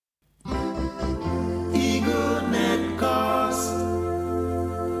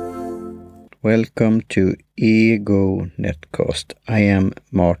Welcome to Ego Netcast. I am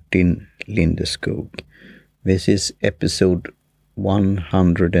Martin Lindeskog. This is episode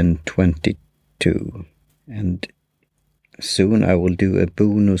 122, and soon I will do a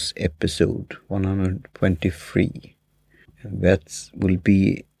bonus episode 123. And that will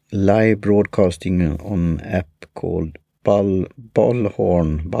be live broadcasting on an app called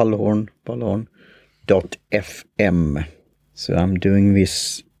Bullhorn.fm. So I'm doing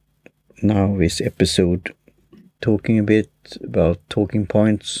this episode, talking a bit about talking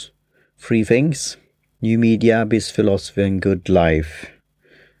points, 3 things: new media, biz philosophy, and good life,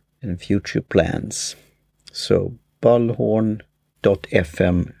 and future plans. So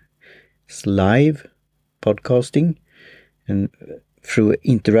Bullhorn.fm is live podcasting, and through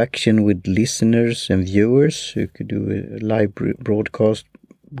interaction with listeners and viewers, you could do a live broadcast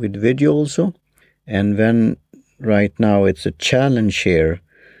with video also. And then right now it's a challenge here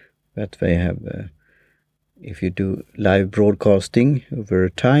that they have. If you do live broadcasting over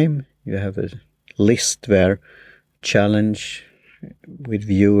time, you have a list there, challenge with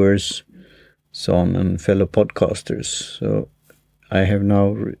viewers, so on, and fellow podcasters. So I have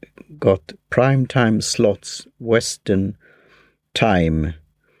now got prime time slots, Western time,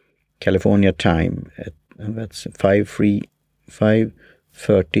 California time, and that's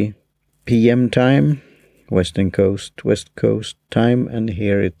 5:30 p.m. time, West Coast time, and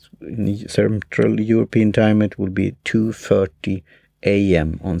here it's in Central European time. It will be 2:30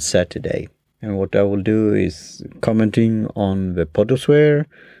 a.m. on Saturday. And what I will do is commenting on the Podosphere,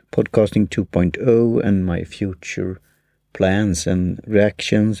 Podcasting 2.0, and my future plans and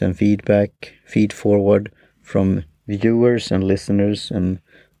reactions and feed forward from viewers and listeners and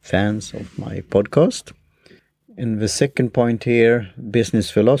fans of my podcast. And the second point here, business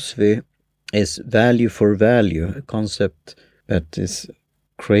philosophy, is value for value, a concept that is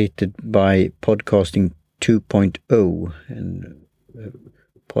created by Podcasting 2.0 and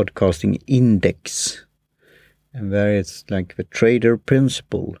Podcasting Index. And there it's like the trader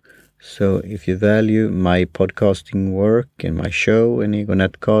principle. So if you value my podcasting work and my show and Ego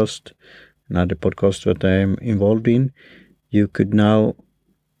Netcast, another podcast that I am involved in, you could now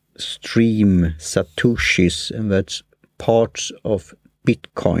stream Satoshis, and that's parts of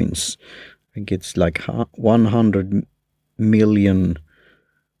Bitcoins. I think it's like 100 million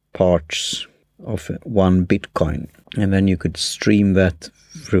parts of one Bitcoin. And then you could stream that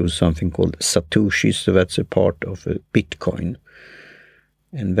through something called Satoshi, so that's a part of a Bitcoin.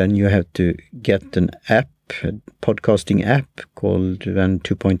 And then you have to get an app, a podcasting app called then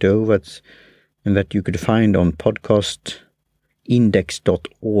 2.0, that you could find on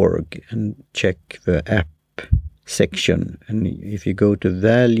podcastindex.org, and check the app section. And if you go to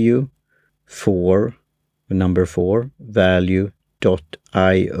value value.io,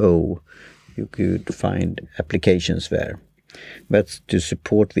 you could find applications there. That's to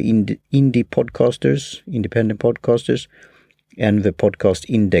support the indie podcasters, independent podcasters, and the podcast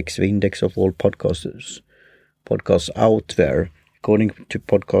index, the index of all podcasts out there. According to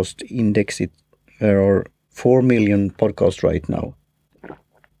Podcast Index, there are 4 million podcasts right now.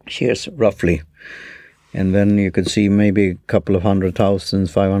 Here's roughly. And then you can see maybe a couple of 100,000,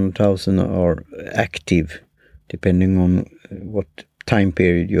 500,000 are active, depending on what time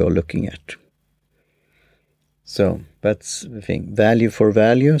period you are looking at. So that's the thing. Value for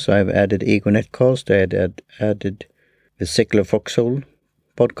value. So I've added Ego Netcast. I had added the Secular Foxhole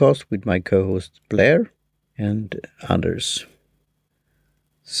podcast with my co-host Blair and others.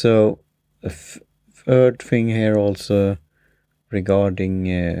 So a third thing here also regarding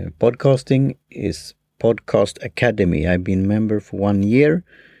podcasting is Podcast Academy. I've been a member for 1 year,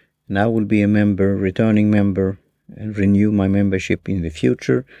 and I will be a member, returning member, and renew my membership in the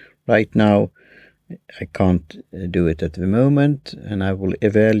future. Right now, I can't do it at the moment, and I will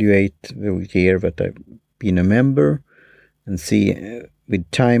evaluate the year that I've been a member and see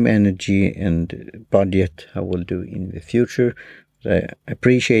with time, energy, and budget how I will do in the future. I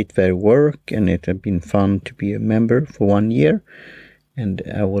appreciate their work, and it has been fun to be a member for 1 year. And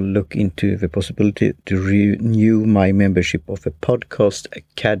I will look into the possibility to renew my membership of the Podcast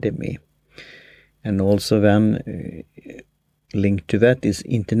Academy. And also then, linked to that is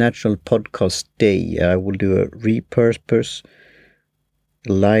International Podcast Day. I will do a repurpose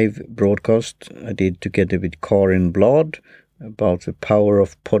live broadcast I did together with Karin Blad about the power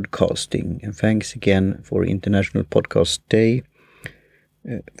of podcasting. And thanks again for International Podcast Day,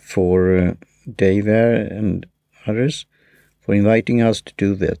 for Dave and others, for inviting us to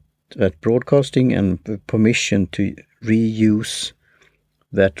do that broadcasting, and the permission to reuse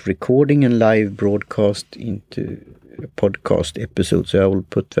that recording and live broadcast into podcast episode. So I will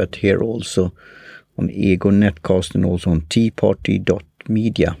put that here also on Ego Netcast and also on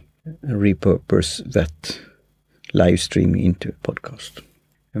teaparty.media and repurpose that live stream into a podcast.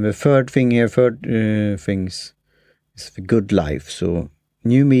 And the third things is the good life. So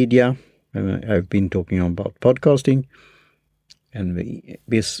new media, I've been talking about podcasting and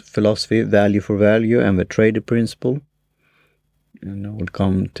this philosophy, value for value, and the trader principle. And I will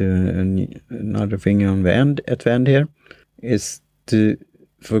come to another thing on the end, at the end here, is to,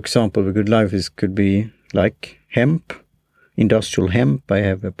 for example, the good life could be like hemp, industrial hemp. I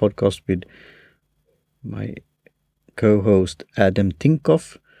have a podcast with my co-host Adam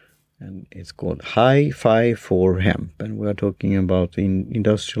Tinkoff, and it's called High Five for Hemp. And we are talking about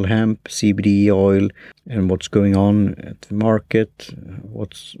industrial hemp, CBD oil, and what's going on at the market,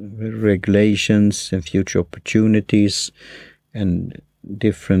 what's the regulations and future opportunities, and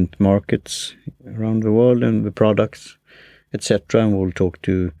different markets around the world and the products, etc. And we'll talk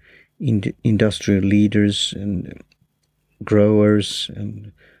to industrial leaders and growers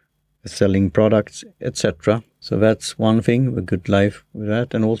and selling products, etc. So that's one thing, the good life with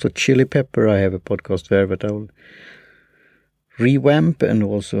that. And also Chili Pepper, I have a podcast there that I will revamp and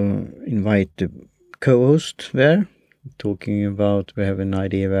also invite the co-host there, talking about, we have an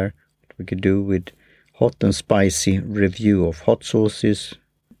idea there what we could do with hot and spicy review of hot sauces,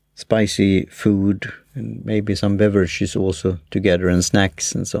 spicy food, and maybe some beverages also together and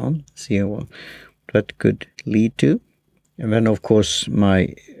snacks and so on. See what that could lead to. And then, of course,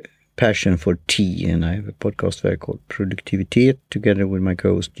 my passion for tea, and I have a podcast there called Produktivitet together with my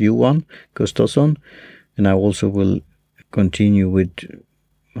co-host Johan Gustafsson. And I also will continue with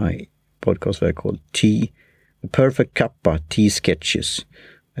my podcast there called Tea, The Perfect Cuppa Tea Sketches.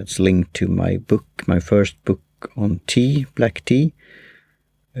 That's linked to my book, my first book on tea, black tea,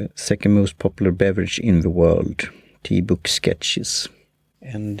 second most popular beverage in the world, Tea Book Sketches.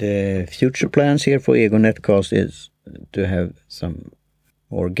 And future plans here for Ego Netcast is to have some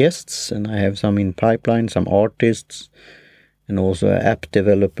more guests, and I have some in pipeline, some artists, and also an app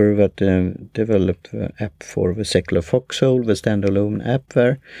developer that developed the app for the Secular Foxhole, the standalone app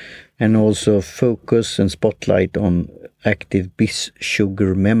there, and also focus and spotlight on active BIS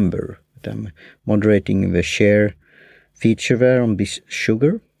Sugar member. I'm moderating the share feature there on BIS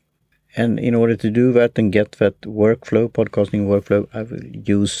Sugar. And in order to do that and get that workflow, podcasting workflow, I will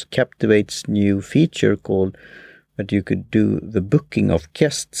use Captivate's new feature called that you could do the booking of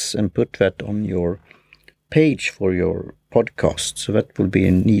guests and put that on your page for your podcast. So that will be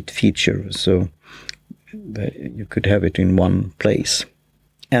a neat feature. So you could have it in one place.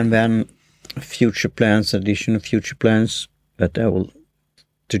 And then future plans, additional future plans that I will,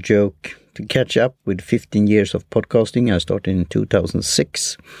 to catch up with 15 years of podcasting. I started in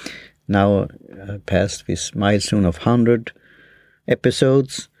 2006. Now I passed this milestone of 100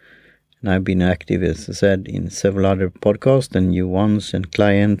 episodes. And I've been active, as I said, in several other podcasts and new ones and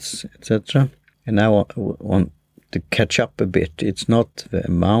clients, etc. And now I want to catch up a bit. It's not the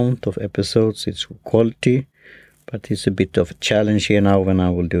amount of episodes, it's quality. But it's a bit of a challenge here now when I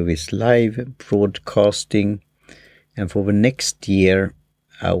will do this live broadcasting. And for the next year,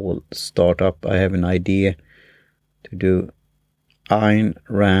 I will start up. I have an idea to do Ayn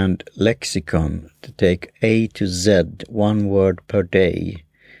Rand lexicon, to take A to Z, one word per day.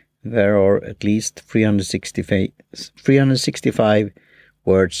 There are at least 365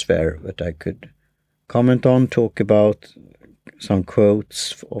 words there that I could comment on, talk about, some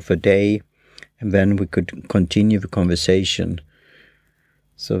quotes of a day, and then we could continue the conversation.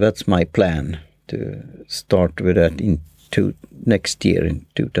 So that's my plan, to start with that next year in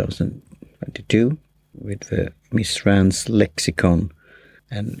 2022 with the Miss Rand's lexicon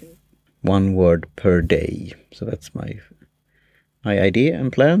and one word per day. So that's my idea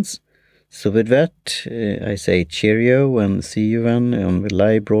and plans. So with that, I say cheerio and see you then on the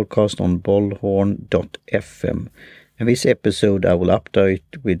live broadcast on bollhorn.fm. And this episode I will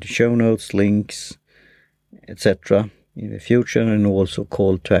update with show notes, links, etc. in the future, and also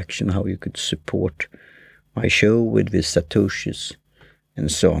call to action how you could support my show with the Satoshis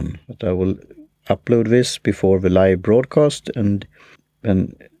and so on. But I will upload this before the live broadcast, and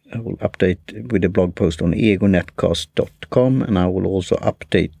then I will update with a blog post on egonetcast.com, and I will also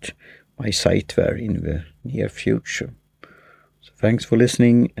update my site there in the near future. So thanks for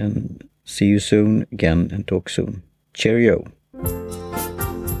listening, and see you soon again and talk soon. Cheerio.